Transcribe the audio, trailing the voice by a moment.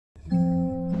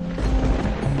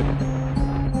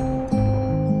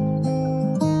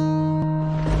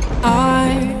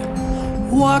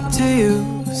walk to you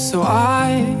so I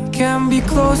can be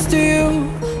close to you.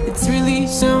 It's really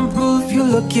simple if you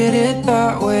look at it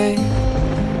that way.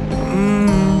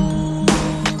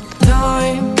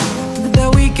 Time that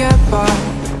we get by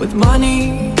with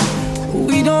money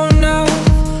we don't know.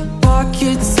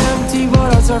 Pockets empty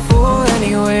but hearts are full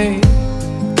anyway.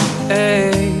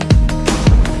 Hey.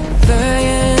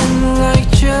 Playing like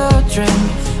children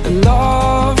and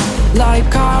love like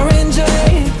car and J.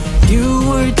 You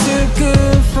were too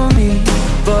good for me,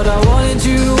 but I wanted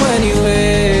you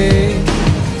anyway.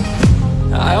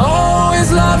 I always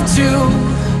loved you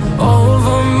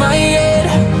over my head,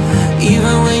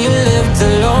 even when you lived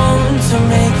alone to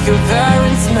make your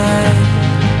parents mad.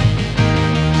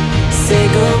 Say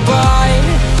goodbye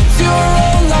to your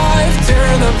old life,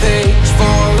 turn the page,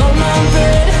 fall on my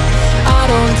bed. I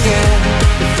don't care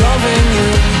if loving you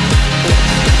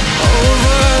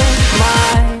over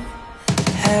my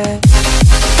head.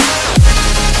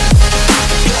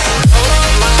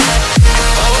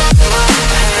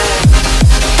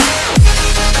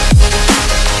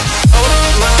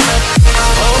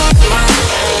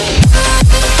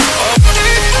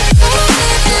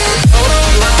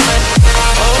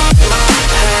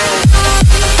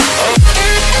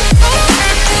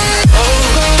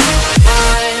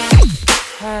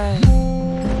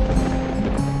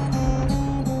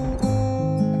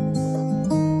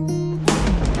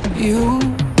 You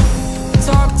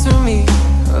talk to me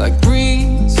like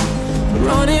breeze,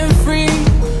 running free,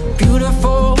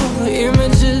 beautiful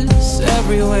images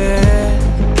everywhere.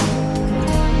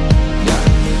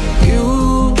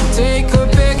 You take a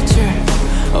picture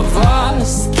of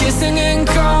us kissing in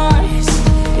cars,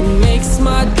 it makes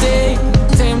my day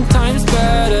 10 times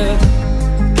better.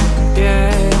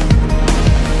 Yeah,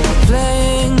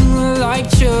 playing like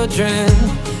children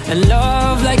and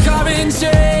love like orange.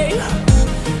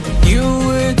 You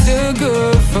were too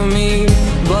good for me,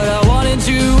 but I wanted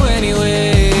you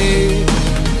anyway.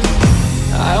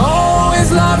 I always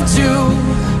loved you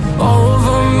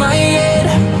over my head,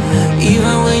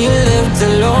 even when you lived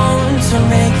alone to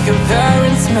make your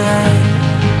parents mad.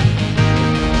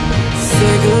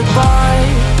 Say goodbye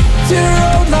to your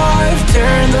old life,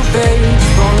 turn the page,